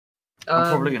I'm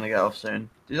probably gonna get off soon.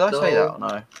 Did I say that or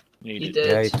no? You did.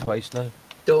 Yeah, twice now. Oh,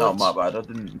 Don't. my bad. I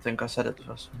didn't think I said it the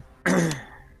first time.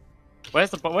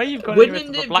 Where you've gone Wouldn't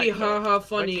with the it be Blackfoot? haha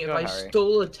funny Where'd you if go, I Harry?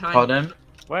 stole a tank? Pardon?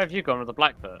 Where have you gone with the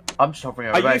Blackfoot? I'm just hovering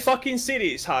Are over you base. fucking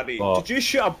serious, Harry? What? Did you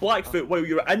shoot a Blackfoot while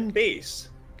you were in base?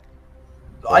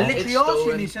 I literally It's asked you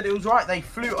stolen. and you said it was right. They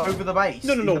flew over the base.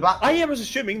 No, no, in the no. back. I was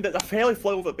assuming that the heli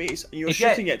flew over the base and you were Yeah.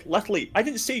 shooting it literally. I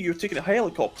didn't say you were taking a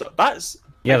helicopter. That's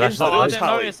Yeah, against that's the not- I rules, didn't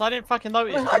Harry. notice. I didn't fucking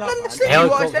notice. I that, didn't man. understand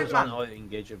what I said, Helicopters man. aren't allowed to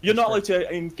engage. You're not allowed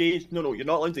to engage. No, no, you're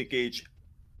not allowed to engage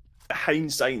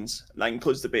behind signs. That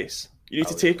includes the base. You need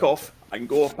to take off and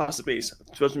go past the base,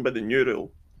 judging by the new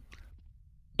rule.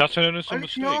 That's an I innocent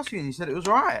literally mistake. asked you and you said it was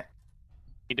right.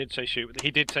 He did say shoot. He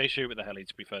did say shoot with the heli.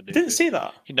 To be fair, You didn't say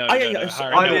that. No, I, no, no, I,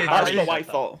 Harry, I no, know, that's Harry not what I said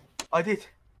that. thought. I did.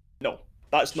 No,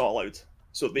 that's not allowed.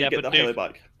 So they Yeah, get but the heli Dave-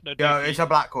 back. No, Yo, Dave, it's a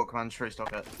Black Hawk, man. True,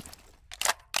 stop it.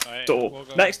 Alright, So we'll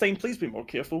go. next time, please be more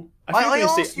careful. If I you're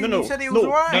gonna asked you no, and no, you said it was no,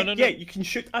 alright. No, no, no. Yeah, you can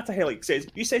shoot at a heli. It says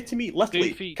you said to me,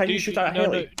 literally, Doofy, can you Doofy, shoot at a no,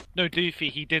 heli? no,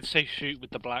 Doofy. He did say shoot with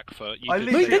the Blackfoot. You I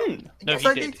did No, he say- didn't. No, Yes, he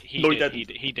I did. did. He No, he did.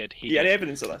 didn't. He did. He You had did.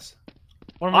 evidence of this.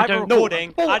 I have a don't.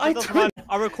 recording. Well, I I did don't-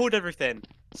 I record everything,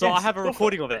 so Yes, I have a go for it.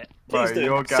 recording of it. Bro, Please do.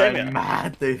 you're Send going it.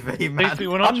 mad, Doofy, man.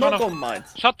 Doofy, we're not I'm trying not to. going mad.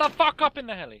 Shut the fuck up in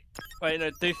the heli. Wait,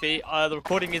 no, Doofy, the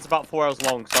recording is about 4 hours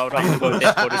long, so I would have to go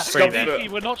Discord and stream Stop it. it.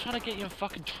 Doofy, we're not trying to get you in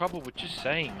fucking trouble. We're just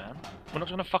saying, man. We're not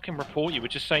trying to fucking report you. We're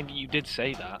just saying that you did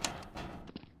say that.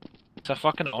 It's a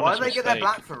fucking honest Why did they get their mistake.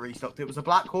 Blackfoot restocked? It was a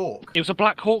Black Hawk. It was a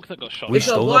Black Hawk that got shot. We It's a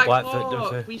stole the Black Blackfoot,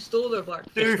 Hawk. Doofy. We stole their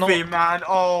Blackfoot. It's Doofy, man.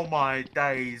 Oh my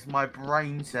days. My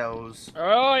brain cells.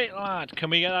 Alright, lad. Can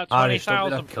we get that Harry, stop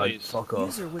 20,000, being a cunt. please? Fuck off.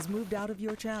 User was moved out of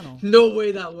your channel. No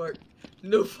way that worked.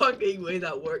 No fucking way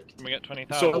that worked. Can we get So,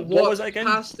 20,000? I what walked was it again?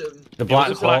 past him. The It Black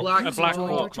was Hawk. a Black Hawk.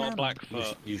 Hawk, Channel. not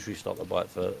Blackfoot. Usually stop the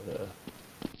Blackfoot.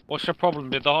 What's your problem?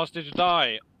 Did the hostage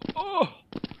die? Oh!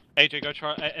 AJ, go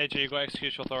try. AJ, you got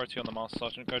execution authority on the Master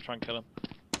Sergeant. Go try and kill him.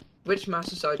 Which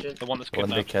Master Sergeant? The one that's When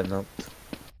they kidnapped.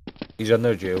 kidnapped. He's in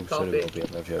their jail, so Copy. he will be in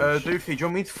their jail. Doofy, do you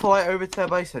want me to fly over to their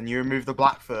base and you remove the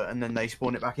Blackfoot and then they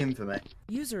spawn it back in for me?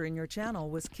 User in your channel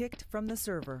was kicked from the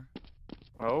server.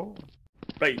 Oh.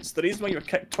 Right, so the reason why you were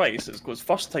kicked twice is because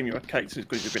first time you were kicked is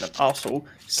because you've been an arsehole.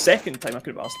 Second time I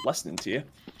could have asked listening to you.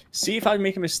 See if I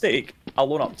make a mistake,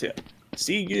 I'll own up to it.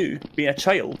 See you being a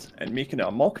child and making it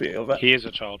a mockery of it. He is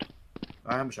a child.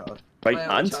 I am a child. Right, I am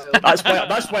a and child.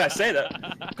 that's why I said it.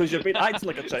 Because you've been acting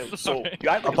like a child. So Sorry. you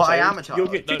act like But a I child, am a child. you'll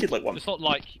get No, treated like one. It's not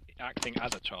like acting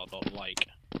as a child, not like.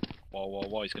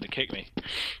 Whoa, he's gonna kick me.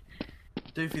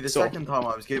 Doofy, the So- second time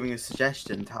I was giving a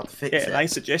suggestion to how to fix Yeah, it. and I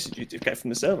suggested you to get from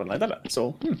the server and I did it.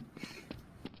 So,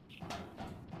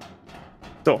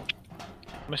 So,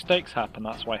 Mistakes happen,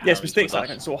 that's why. yes, Harry's mistakes with us.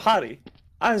 happen. So, Harry,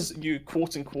 as you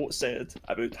quote unquote said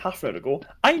about half an hour ago,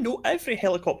 I know every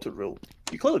helicopter rule.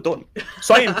 You clearly don't.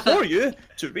 So I implore you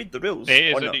to read the rules.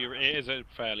 It or is, not. it is a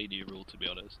fairly new rule, to be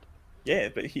honest. Yeah,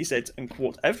 but he said and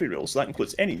quote every rule, so that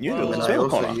includes any new Well, rules And as I well,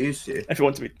 also Connor. used you. If you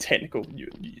want to be technical,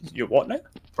 you what now?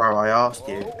 Bro, I asked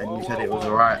you and you said it was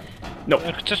alright. No,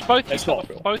 Just both you, It's not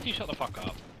real. both you shut the fuck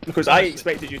up. because I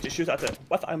expected you to shoot at it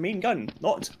with a main gun,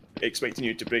 not expecting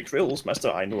you to break rules,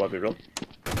 Mister. I know every rule.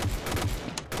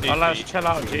 Oh, let's chill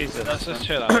out, Jesus. Let's just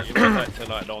chill out. You go back to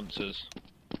like nonsense.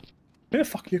 Who the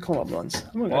fuck are you calling ambulance?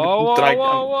 I'm gonna Whoa, drag-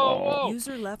 whoa.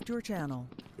 User left your channel.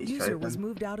 He's User was coping.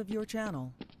 moved out of your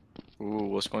channel. Ooh,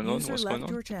 what's going on? User What's going left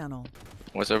on? your channel.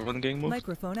 Why's everyone getting moved?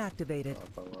 Microphone activated.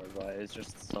 It's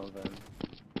just something.